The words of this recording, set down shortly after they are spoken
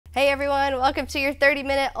Hey everyone, welcome to your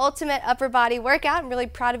 30-minute ultimate upper body workout. I'm really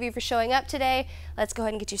proud of you for showing up today. Let's go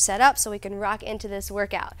ahead and get you set up so we can rock into this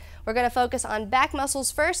workout. We're going to focus on back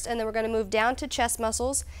muscles first, and then we're going to move down to chest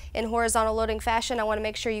muscles in horizontal loading fashion. I want to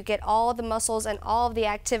make sure you get all of the muscles and all of the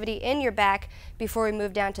activity in your back before we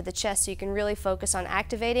move down to the chest so you can really focus on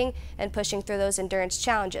activating and pushing through those endurance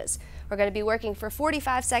challenges. We're going to be working for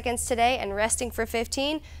 45 seconds today and resting for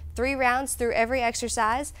 15. 3 rounds through every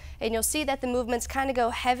exercise, and you'll see that the movements kind of go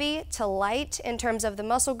heavy to light in terms of the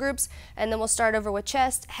muscle groups, and then we'll start over with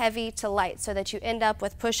chest, heavy to light, so that you end up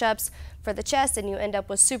with push-ups for the chest and you end up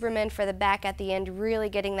with Supermen for the back at the end, really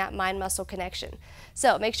getting that mind-muscle connection.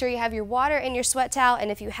 So make sure you have your water and your sweat towel,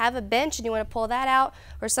 and if you have a bench and you want to pull that out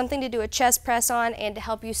or something to do a chest press on and to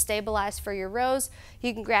help you stabilize for your rows,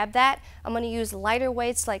 you can grab that. I'm going to use lighter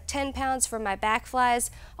weights like 10 pounds for my back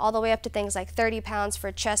flies, all the way up to things like 30 pounds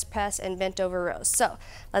for chest press and bent over rows. So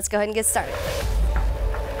let's go ahead and get started.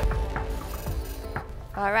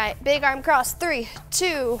 All right, big arm cross, 3,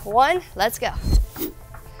 2, 1, let's go.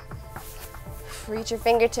 Reach your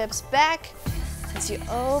fingertips back as you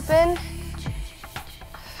open.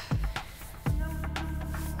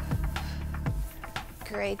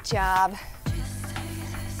 Great job.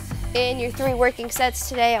 In your 3 working sets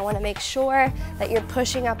today, I want to make sure that you're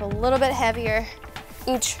pushing up a little bit heavier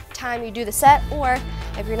each time you do the set, or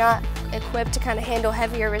if you're not equipped to kind of handle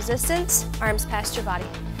heavier resistance, arms past your body.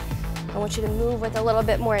 I want you to move with a little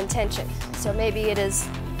bit more intention. So maybe it is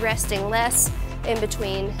resting less in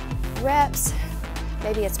between reps.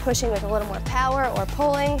 Maybe it's pushing with a little more power or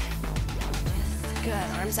pulling. Good,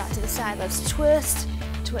 arms out to the side. Let's twist,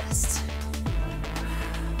 twist.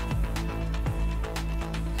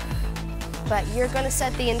 But you're gonna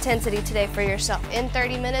set the intensity today for yourself. In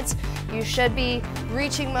 30 minutes, you should be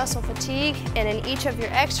reaching muscle fatigue, and in each of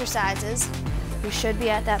your exercises, you should be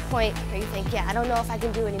at that point where you think, yeah, I don't know if I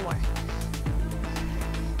can do anymore.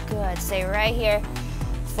 Good, stay right here.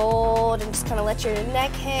 Fold and just kind of let your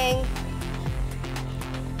neck hang.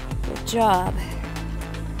 Good job.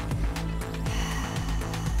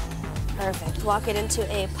 Perfect. Walk it into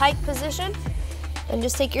a pike position and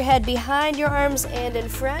just take your head behind your arms and in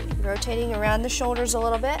front, rotating around the shoulders a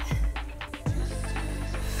little bit.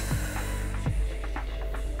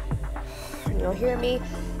 And you'll hear me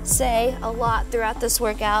say a lot throughout this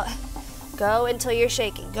workout, go until you're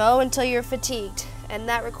shaky, go until you're fatigued. And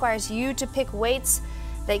that requires you to pick weights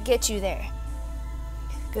that get you there.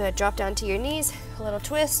 Good, drop down to your knees, a little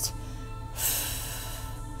twist.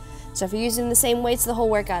 So if you're using the same weights the whole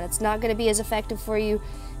workout, it's not going to be as effective for you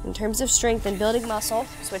in terms of strength and building muscle,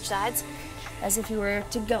 switch sides, as if you were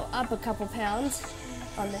to go up a couple pounds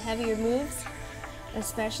on the heavier moves,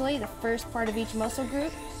 especially the first part of each muscle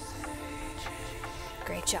group.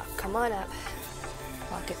 Great job, come on up.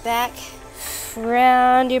 Walk it back,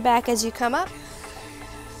 round your back as you come up,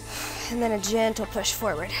 and then a gentle push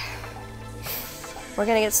forward. We're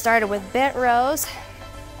gonna get started with bent rows.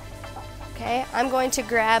 Okay, I'm going to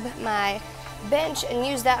grab my bench and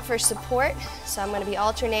use that for support. So I'm going to be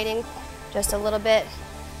alternating just a little bit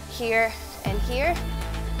here and here.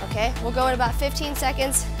 Okay, we'll go in about 15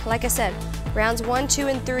 seconds. Like I said, rounds 1, 2,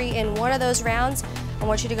 and 3. In one of those rounds, I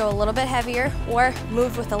want you to go a little bit heavier or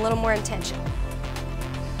move with a little more intention.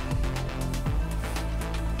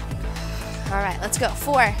 All right, let's go.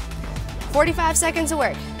 4, 45 seconds of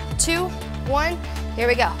work. 2, 1, here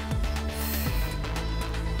we go.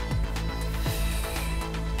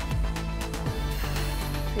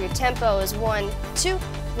 Your tempo is 1, 2,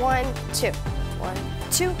 1, 2, 1,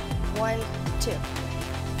 2, 1, 2.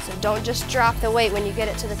 So don't just drop the weight when you get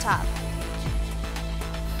it to the top.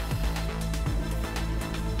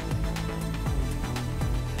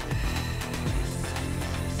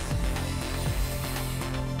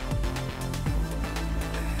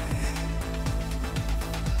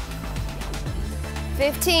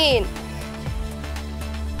 $15.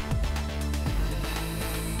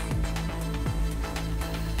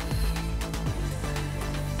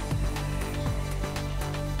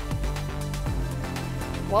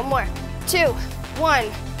 One more, 2, 1,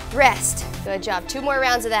 rest. Good job, 2 more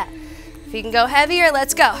rounds of that. If you can go heavier,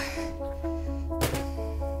 let's go.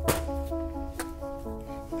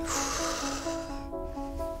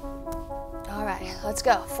 All right, let's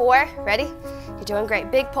go. 4, ready? You're doing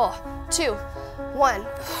great, big pull. 2, 1.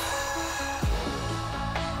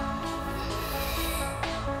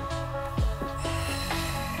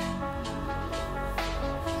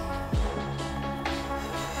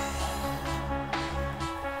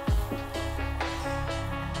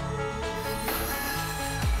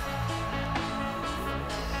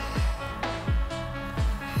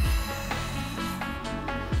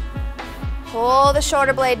 Pull the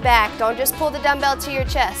shoulder blade back. Don't just pull the dumbbell to your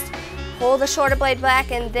chest. Pull the shoulder blade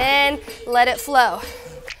back and then let it flow.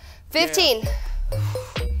 15.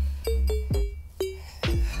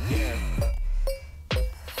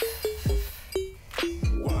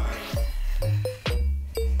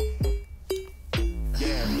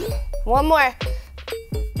 One more.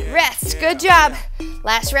 Rest. Good job.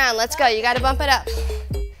 Last round. Let's go. You got to bump it up.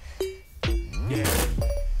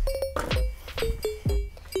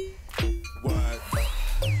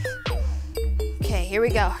 Okay, here we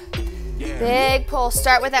go. Big pull.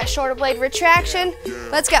 Start with that shoulder blade retraction.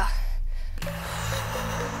 Let's go.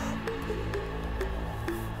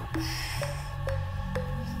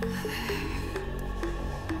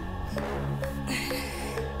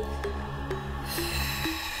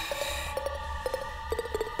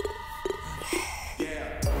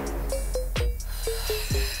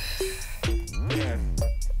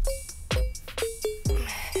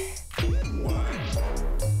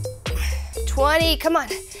 Come on,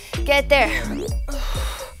 get there.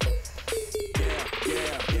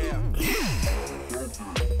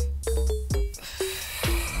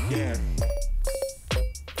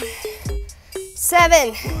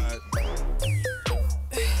 Seven.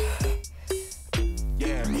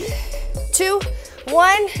 2,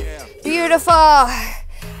 1. Beautiful.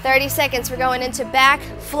 30 seconds. We're going into back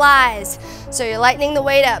flies. So you're lightening the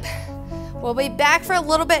weight up. We'll be back for a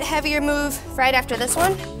little bit heavier move right after this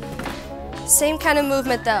one. Same kind of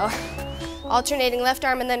movement though. Alternating left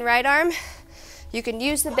arm and then right arm. You can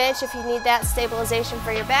use the bench if you need that stabilization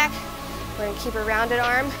for your back. We're gonna keep a rounded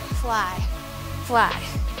arm. Fly, fly,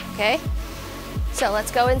 okay? So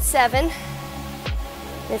let's go in 7.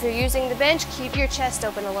 If you're using the bench, keep your chest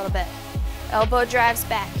open a little bit. Elbow drives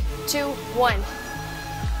back. 2, 1.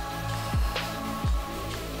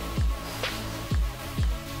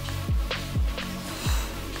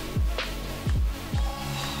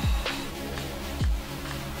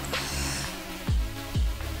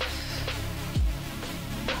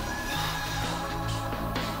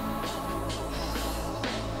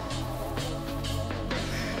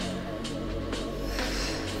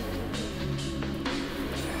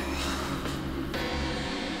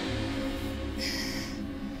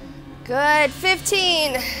 Good,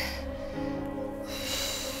 15.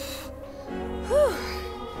 Whew.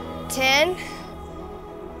 10.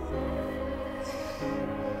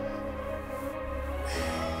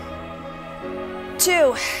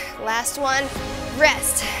 2. Last one,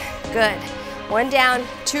 rest. Good. 1 down,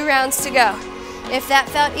 2 rounds to go. If that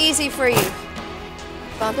felt easy for you,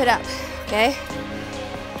 bump it up, okay?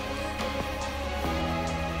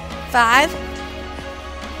 5.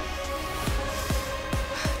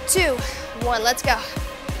 2, 1, let's go.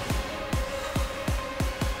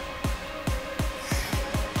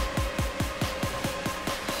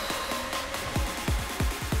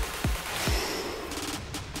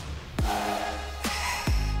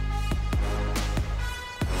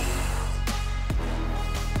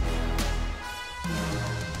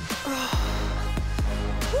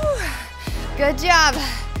 Good job.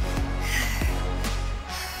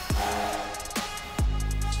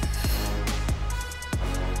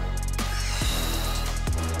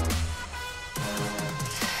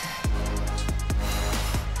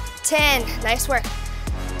 Nice work.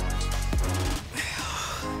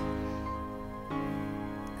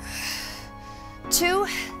 2.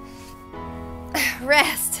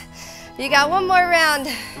 Rest. You got 1 more round.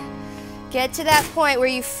 Get to that point where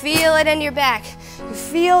you feel it in your back. You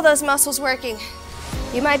feel those muscles working.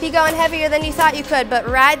 You might be going heavier than you thought you could, but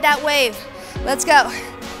ride that wave. Let's go.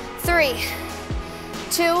 3,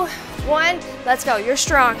 2, 1. Let's go. You're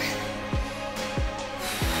strong.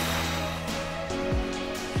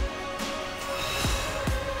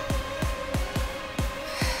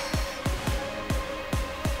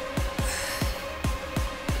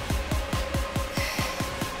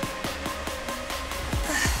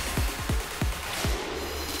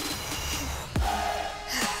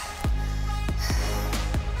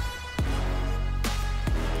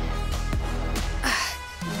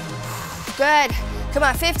 Good. Come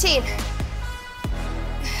on, 15.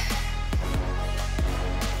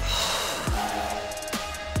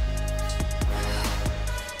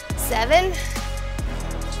 7.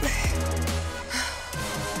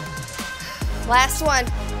 Last one.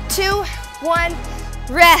 2, 1.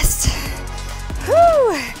 Rest.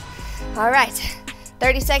 Whew. All right.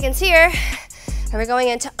 30 seconds here. And we're going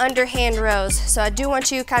into underhand rows. So I do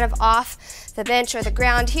want you kind of off the bench or the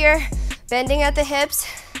ground here, bending at the hips.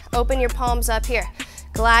 Open your palms up here.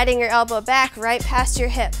 Gliding your elbow back right past your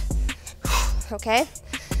hip. Okay?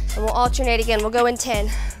 And we'll alternate again. We'll go in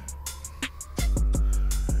 10.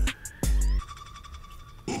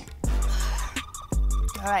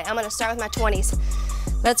 All right, I'm gonna start with my 20s.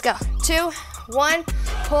 Let's go. 2, 1,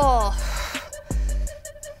 pull.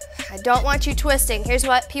 I don't want you twisting. Here's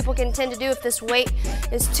what people can tend to do if this weight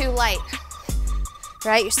is too light.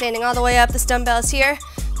 Right, you're standing all the way up, this dumbbell is here.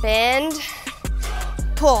 Bend,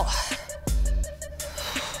 pull.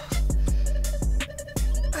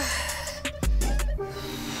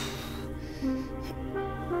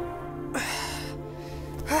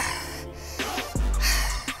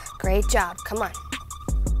 Great job, come on.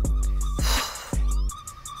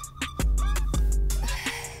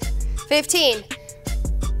 15.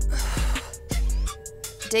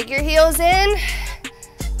 Dig your heels in.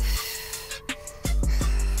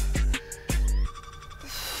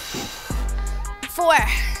 4.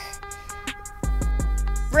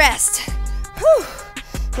 Rest. Whew.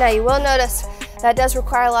 Now you will notice that does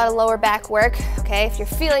require a lot of lower back work, okay? If you're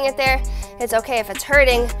feeling it there, it's okay. If it's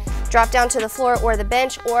hurting, drop down to the floor or the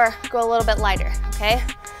bench or go a little bit lighter, okay?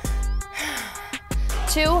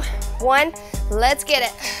 2, 1, let's get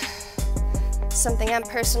it. Something I'm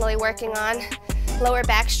personally working on, lower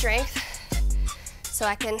back strength, so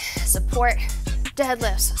I can support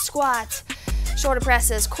deadlifts, squats, shoulder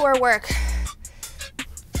presses, core work.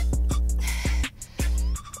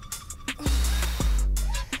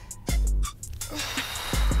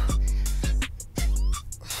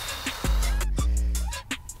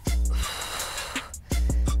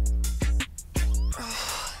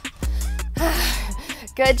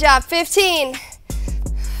 Good job, 15.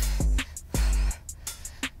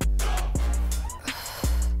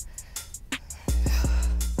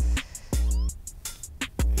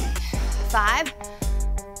 5.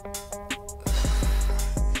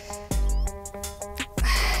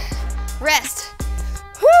 Rest.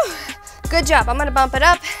 Whew. Good job. I'm gonna bump it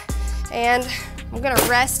up and I'm gonna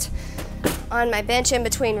rest on my bench in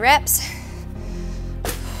between reps.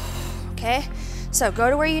 Okay, so go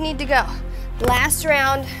to where you need to go. Last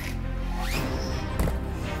round.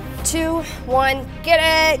 2, 1, get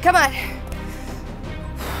it, come on.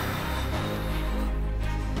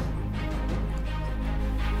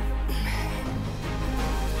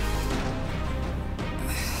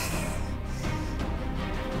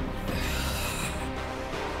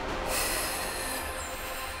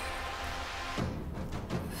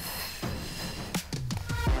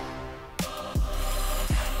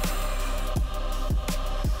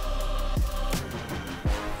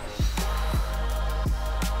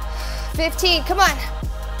 Come on.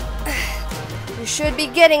 You should be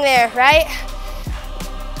getting there, right?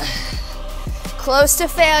 Close to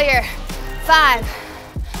failure. 5,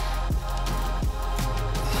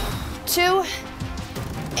 2,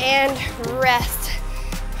 and rest.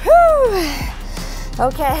 Whew.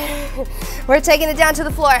 Okay, we're taking it down to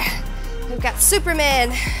the floor. We've got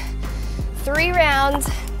Supermen, 3 rounds.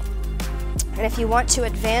 And if you want to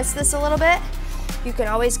advance this a little bit, you can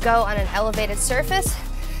always go on an elevated surface.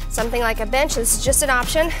 Something like a bench is just an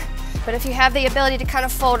option, but if you have the ability to kind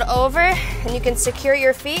of fold over and you can secure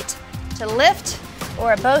your feet to lift,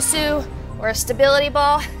 or a Bosu or a stability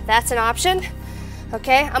ball, that's an option.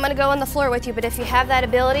 Okay, I'm gonna go on the floor with you, but if you have that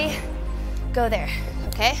ability, go there,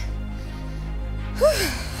 okay? Whew.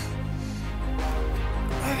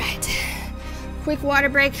 All right, quick water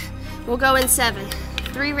break. We'll go in 7,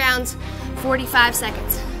 3 rounds, 45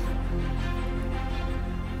 seconds.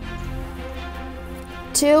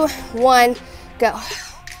 2, 1, go.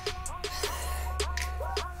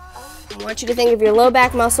 I want you to think of your low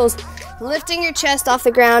back muscles, lifting your chest off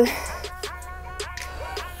the ground.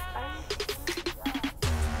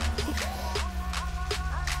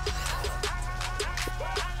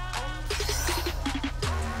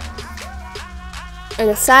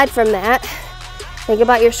 And aside from that, think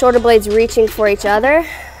about your shoulder blades reaching for each other.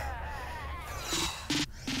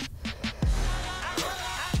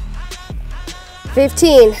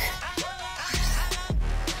 15.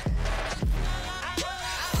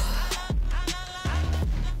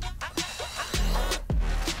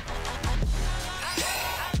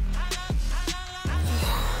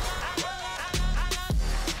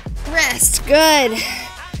 Rest, good.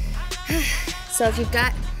 So if you've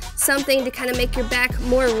got something to kind of make your back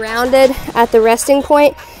more rounded at the resting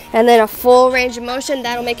point and then a full range of motion,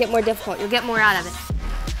 that'll make it more difficult. You'll get more out of it.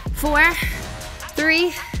 4,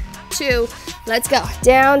 3, 2, let's go.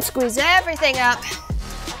 Down, squeeze everything up.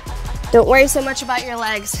 Don't worry so much about your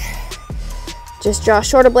legs. Just draw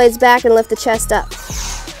shoulder blades back and lift the chest up.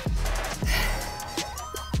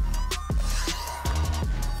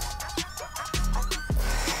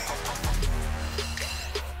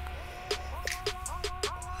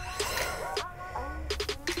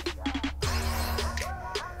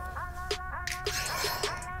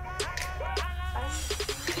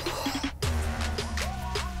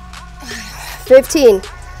 15.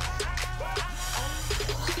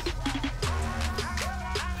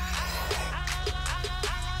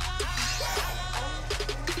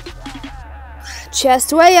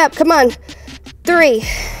 Chest way up, come on. 3.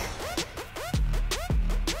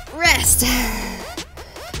 Rest.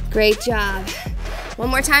 Great job. One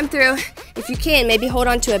more time through. If you can, maybe hold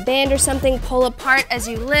on to a band or something, pull apart as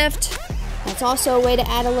you lift. That's also a way to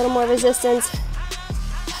add a little more resistance.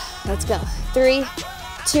 Let's go. 3,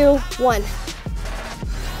 2, 1.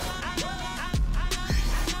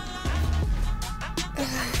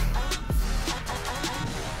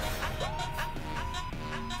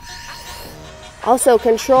 Also,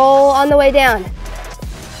 control on the way down.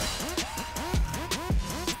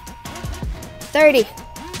 30.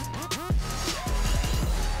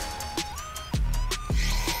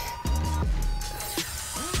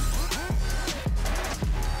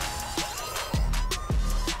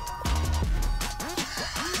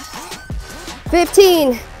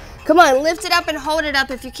 $15. Come on, lift it up and hold it up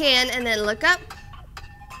if you can, and then look up.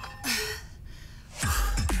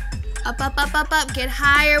 Up, up, up, up, up. Get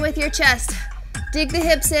higher with your chest. Dig the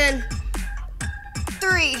hips in.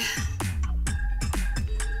 3.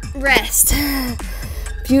 Rest.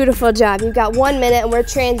 Beautiful job. You've got 1 minute and we're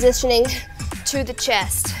transitioning to the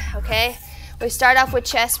chest, okay? We start off with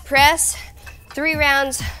chest press. 3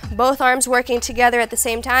 rounds, both arms working together at the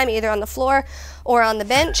same time, either on the floor or on the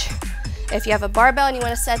bench. If you have a barbell and you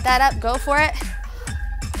want to set that up, go for it.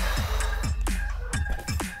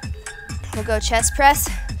 We'll go chest press,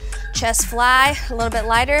 chest fly, a little bit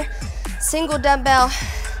lighter. Single dumbbell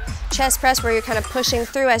chest press where you're kind of pushing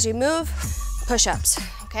through as you move. Push-ups,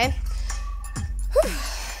 okay? Whew.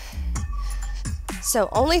 So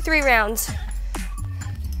only 3 rounds.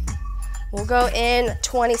 We'll go in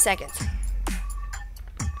 20 seconds.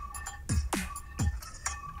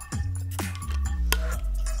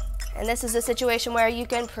 And this is a situation where you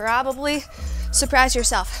can probably surprise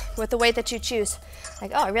yourself with the weight that you choose.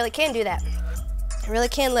 Like, oh, I really can do that. I really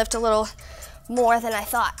can lift a little more than I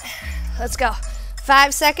thought. Let's go.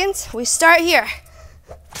 5 seconds. We start here.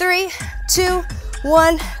 3, 2,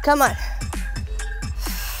 1. Come on.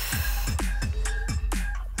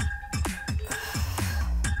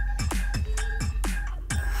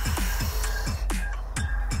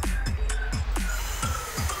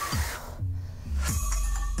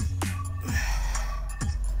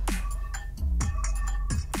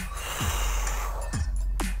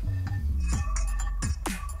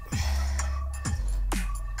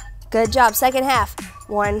 Good job. Second half.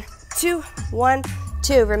 1, 2, 1,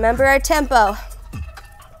 2. Remember our tempo.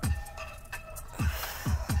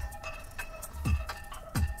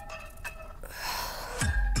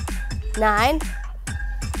 Nine.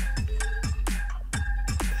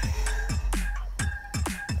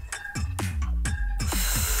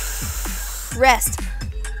 Rest.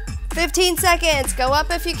 15 seconds. Go up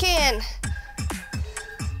if you can.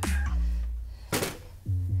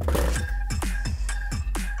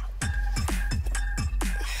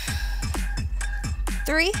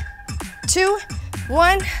 3, 2,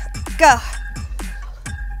 1, go.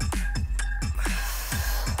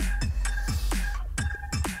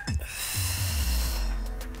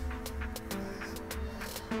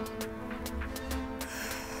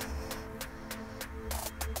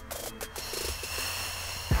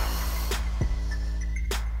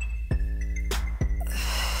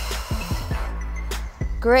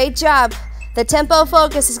 Great job. The tempo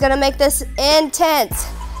focus is going to make this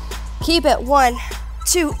intense. Keep it. 1,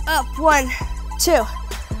 2, up, 1, 2.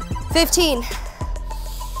 15.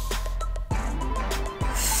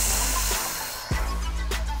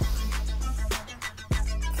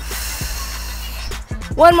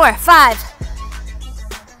 One more. 5.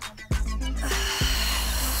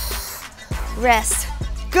 Rest.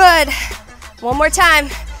 Good. One more time.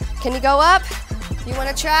 Can you go up? You want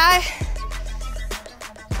to try?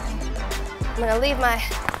 I'm going to leave my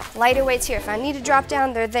lighter weights here. If I need to drop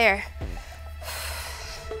down, they're there.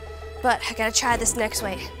 But I gotta try this next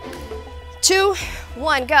weight. 2,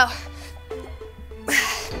 1, go.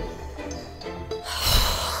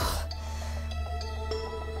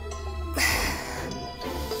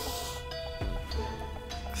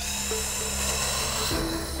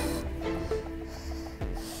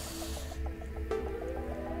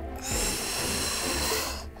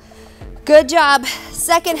 Good job.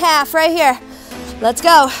 Second half right here. Let's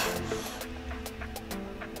go.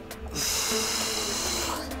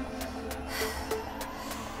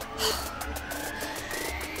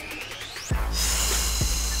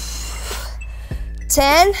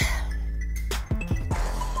 Ten.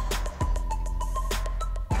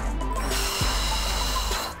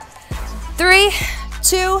 3,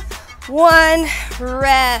 2, 1,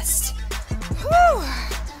 rest. Whew.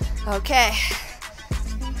 Okay.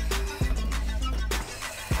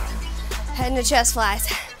 Head into chest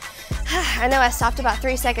flies. I know I stopped about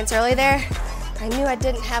 3 seconds early there. I knew I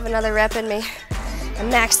didn't have another rep in me. I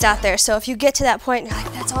maxed out there, so if you get to that point, you're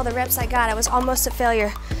like, that's all the reps I got, I was almost a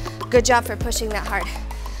failure. Good job for pushing that hard.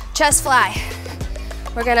 Chest fly.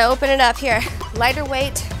 We're gonna open it up here. Lighter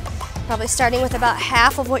weight, probably starting with about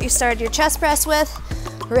half of what you started your chest press with.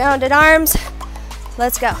 Rounded arms.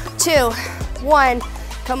 Let's go. 2, 1,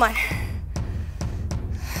 come on.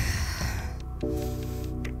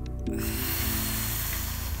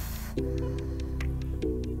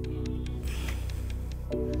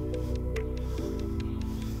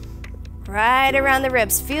 Right around the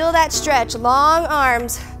ribs. Feel that stretch, long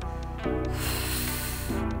arms.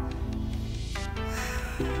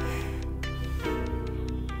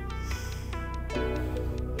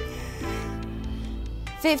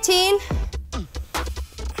 $15.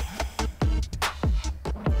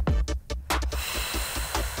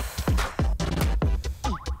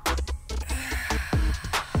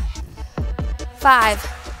 $5.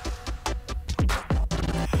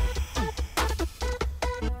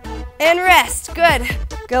 And rest, good.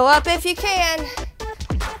 Go up if you can.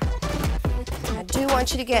 I do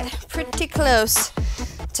want you to get pretty close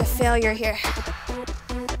to failure here.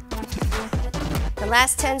 The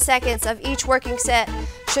last 10 seconds of each working set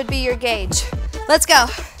should be your gauge. Let's go.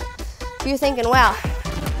 If you're thinking, wow,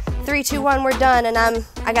 3, 2, 1, we're done, and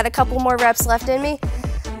I got a couple more reps left in me,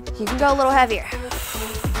 you can go a little heavier.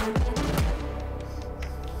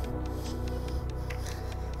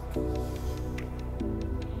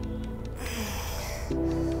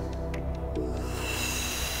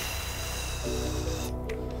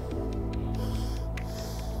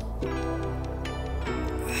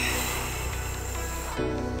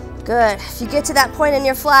 Good. If you get to that point in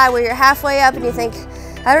your fly where you're halfway up and you think,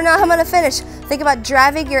 I don't know how I'm gonna finish, think about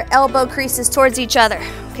driving your elbow creases towards each other,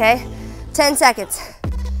 okay? 10 seconds.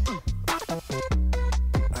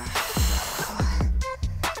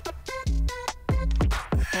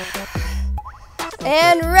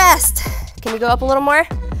 And rest. Can you go up a little more?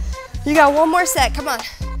 You got one more set, come on.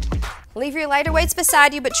 Leave your lighter weights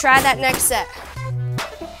beside you, but try that next set.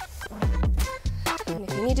 And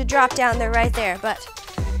if you need to drop down, they're right there, but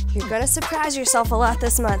you're gonna surprise yourself a lot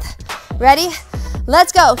this month. Ready?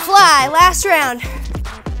 Let's go, fly, last round.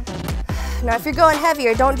 Now if you're going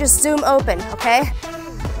heavier, don't just zoom open, okay?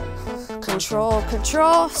 Control,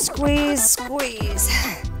 control, squeeze, squeeze.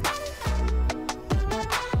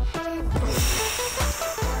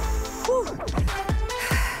 Whew.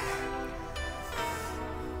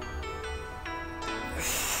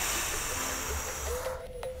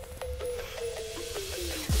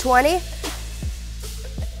 20.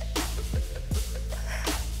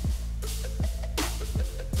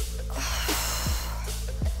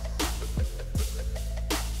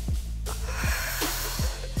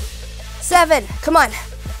 Seven, come on.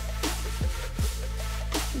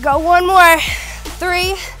 Go one more.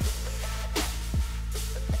 3.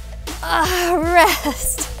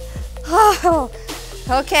 Rest. Oh,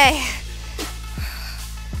 okay.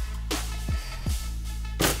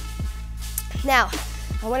 Now,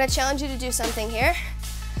 I want to challenge you to do something here.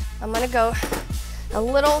 I'm going to go a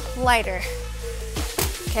little lighter.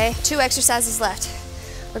 Okay, 2 exercises left.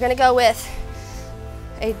 We're going to go with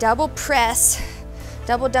a double press,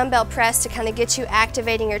 double dumbbell press to kind of get you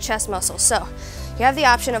activating your chest muscles. So you have the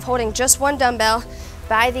option of holding just one dumbbell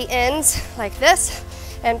by the ends like this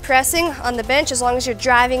and pressing on the bench as long as you're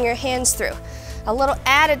driving your hands through. A little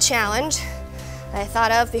added challenge I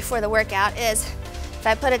thought of before the workout is if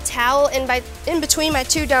I put a towel in between my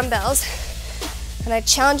 2 dumbbells and I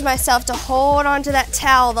challenge myself to hold onto that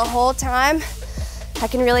towel the whole time, I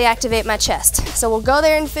can really activate my chest. So we'll go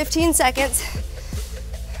there in 15 seconds.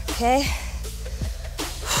 Okay.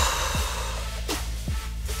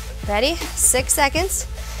 Ready? 6 seconds.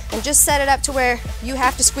 And just set it up to where you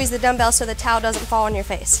have to squeeze the dumbbell so the towel doesn't fall on your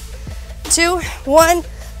face. 2, 1,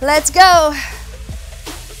 let's go.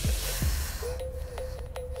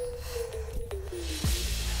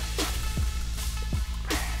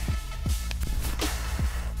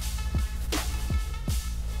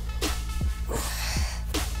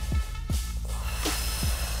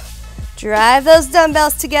 Drive those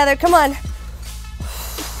dumbbells together, come on.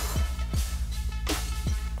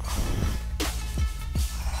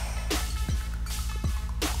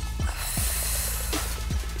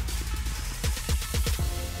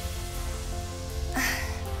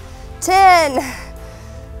 Ten.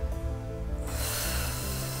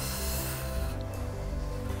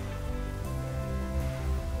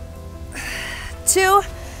 2,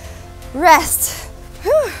 rest.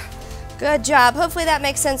 Whew. Good job. Hopefully that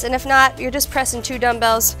makes sense, and if not, you're just pressing 2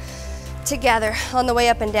 dumbbells together on the way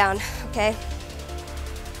up and down, okay?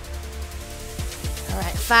 All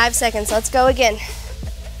right, 5 seconds. Let's go again.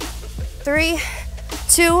 3,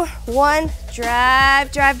 2, 1.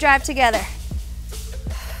 Drive, drive, drive together.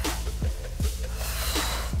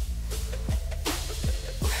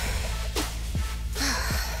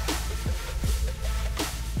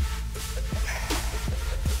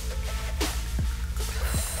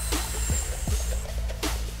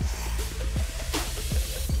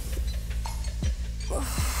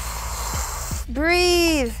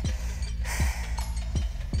 Breathe.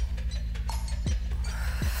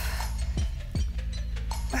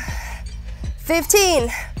 15.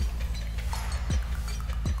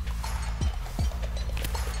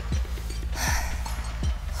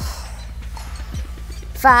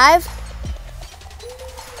 5.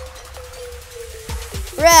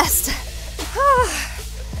 Rest.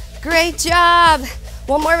 Great job.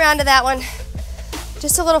 One more round of that one.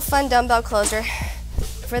 Just a little fun dumbbell closer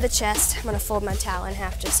for the chest. I'm gonna fold my towel in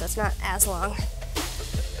half just so it's not as long.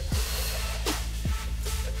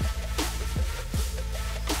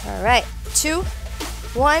 All right, 2,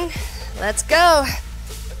 1, let's go.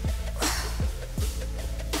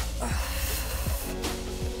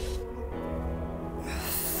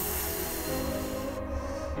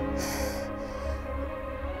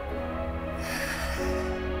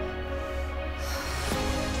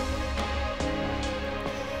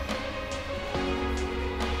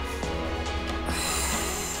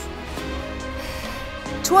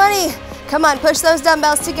 Come on, push those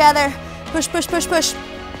dumbbells together. Push, push, push, push.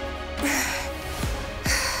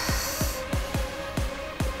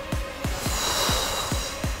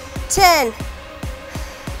 10.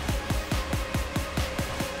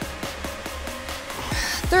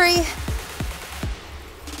 3.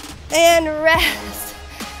 And rest.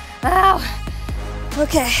 Ow.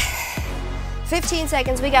 Okay. 15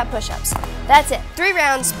 seconds, we got push-ups. That's it, 3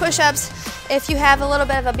 rounds, push-ups. If you have a little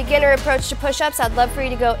bit of a beginner approach to push-ups, I'd love for you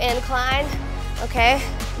to go incline, okay?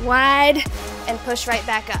 Wide, and push right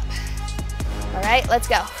back up. All right, let's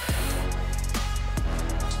go.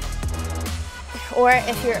 Or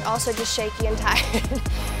if you're also just shaky and tired,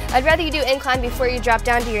 I'd rather you do incline before you drop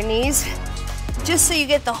down to your knees, just so you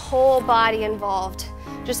get the whole body involved,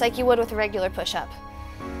 just like you would with a regular push-up.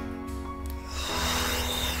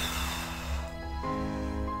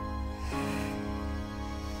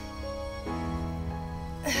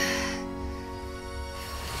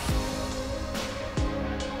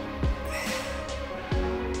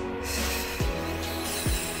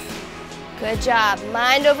 Good job,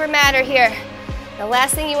 mind over matter here. The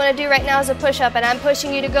last thing you want to do right now is a push-up, and I'm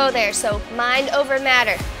pushing you to go there, so mind over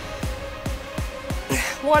matter.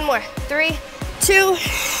 One more, 3, 2,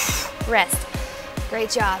 rest. Great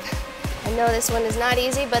job. I know this one is not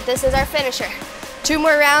easy, but this is our finisher. 2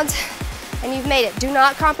 more rounds, and you've made it. Do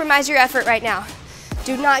not compromise your effort right now.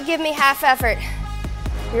 Do not give me half effort.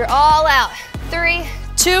 You're all out. 3,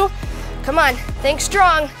 2, come on, think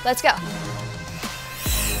strong, let's go.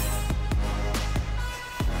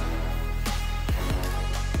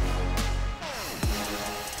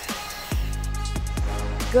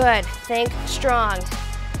 Good, think strong.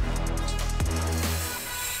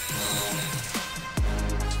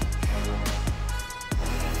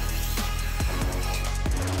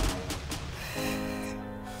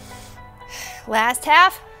 Last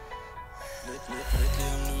half.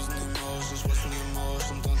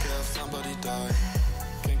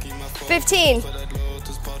 15.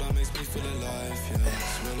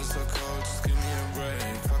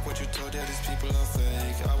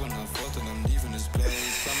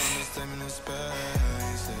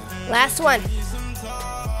 1.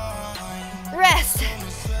 Rest.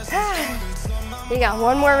 You got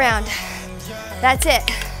 1 more round. That's it.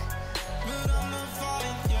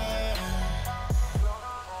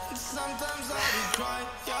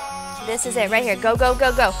 This is it right here. Go, go,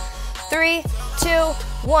 go, go. 3, 2,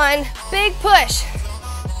 1. Big push.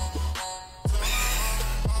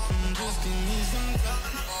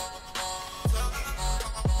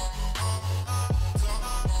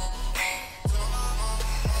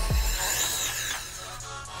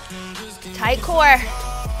 Tight core.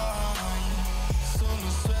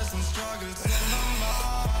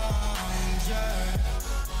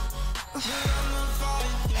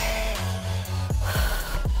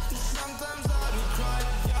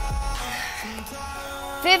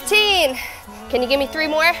 $15. Can you give me 3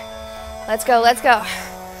 more? Let's go, let's go.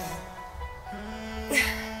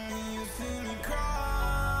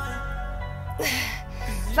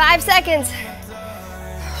 $5 seconds.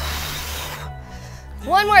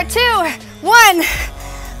 One more, 2, 1,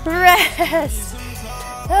 rest.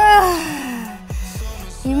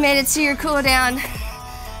 You made it to your cool down.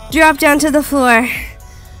 Drop down to the floor.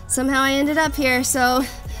 Somehow I ended up here, so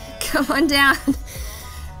come on down.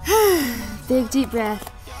 Big deep breath.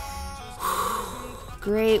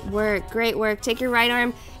 Great work, great work. Take your right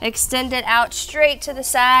arm, extend it out straight to the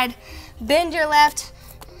side, bend your left,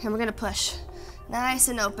 and we're gonna push. Nice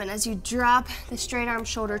and open as you drop the straight arm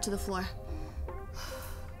shoulder to the floor.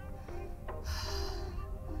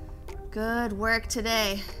 Good work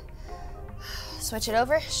today. Switch it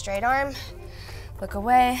over, straight arm, look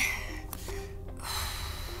away.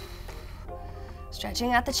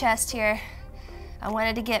 Stretching out the chest here. I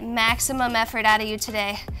wanted to get maximum effort out of you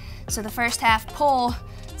today. So the first half pull,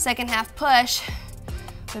 second half push.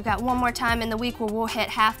 We've got one more time in the week where we'll hit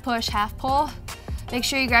half push, half pull. Make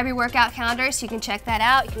sure you grab your workout calendar so you can check that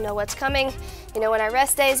out. You know what's coming. You know when our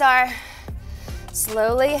rest days are.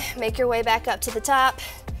 Slowly make your way back up to the top.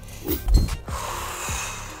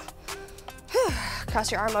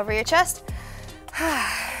 Cross your arm over your chest.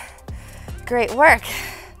 Great work.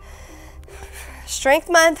 Strength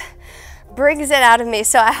month brings it out of me,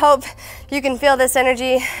 so I hope you can feel this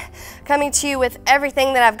energy coming to you with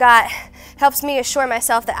everything that I've got. Helps me assure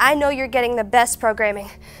myself that I know you're getting the best programming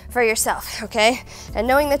for yourself, okay? And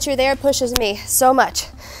knowing that you're there pushes me so much.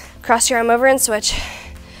 Cross your arm over and switch.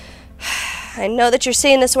 I know that you're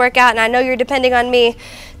seeing this workout, and I know you're depending on me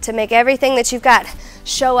to make everything that you've got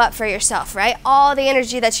show up for yourself, right? All the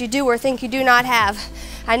energy that you do or think you do not have,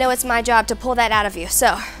 I know it's my job to pull that out of you.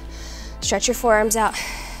 So stretch your forearms out.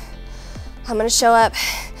 I'm gonna show up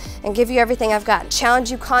and give you everything I've got. Challenge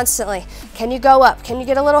you constantly. Can you go up? Can you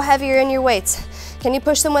get a little heavier in your weights? Can you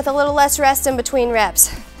push them with a little less rest in between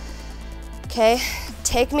reps? Okay,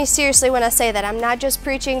 take me seriously when I say that. I'm not just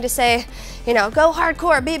preaching to say, you know, go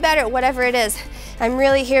hardcore, be better, whatever it is. I'm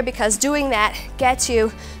really here because doing that gets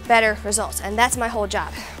you better results, and that's my whole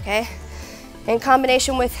job, okay? In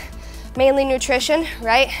combination with mainly nutrition,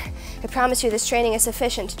 right? I promise you this training is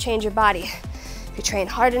sufficient to change your body. If you train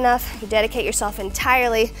hard enough, you dedicate yourself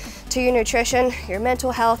entirely to your nutrition, your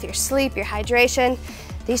mental health, your sleep, your hydration,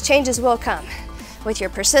 these changes will come with your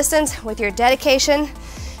persistence, with your dedication,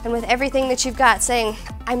 and with everything that you've got saying,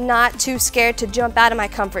 I'm not too scared to jump out of my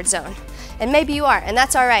comfort zone. And maybe you are, and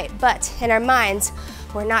that's all right, but in our minds,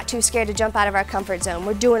 we're not too scared to jump out of our comfort zone.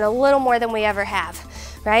 We're doing a little more than we ever have,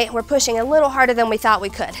 right? We're pushing a little harder than we thought we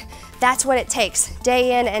could. That's what it takes,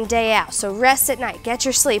 day in and day out. So rest at night, get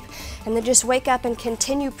your sleep, and then just wake up and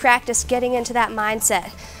continue practice getting into that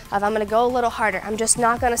mindset of I'm gonna go a little harder. I'm just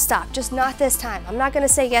not gonna stop, just not this time. I'm not gonna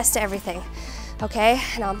say yes to everything, okay?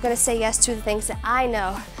 And I'm gonna say yes to the things that I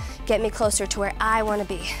know get me closer to where I wanna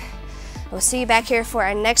be. We'll see you back here for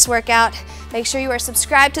our next workout. Make sure you are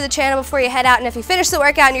subscribed to the channel before you head out, and if you finish the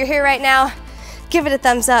workout and you're here right now, give it a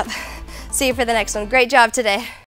thumbs up. See you for the next one. Great job today.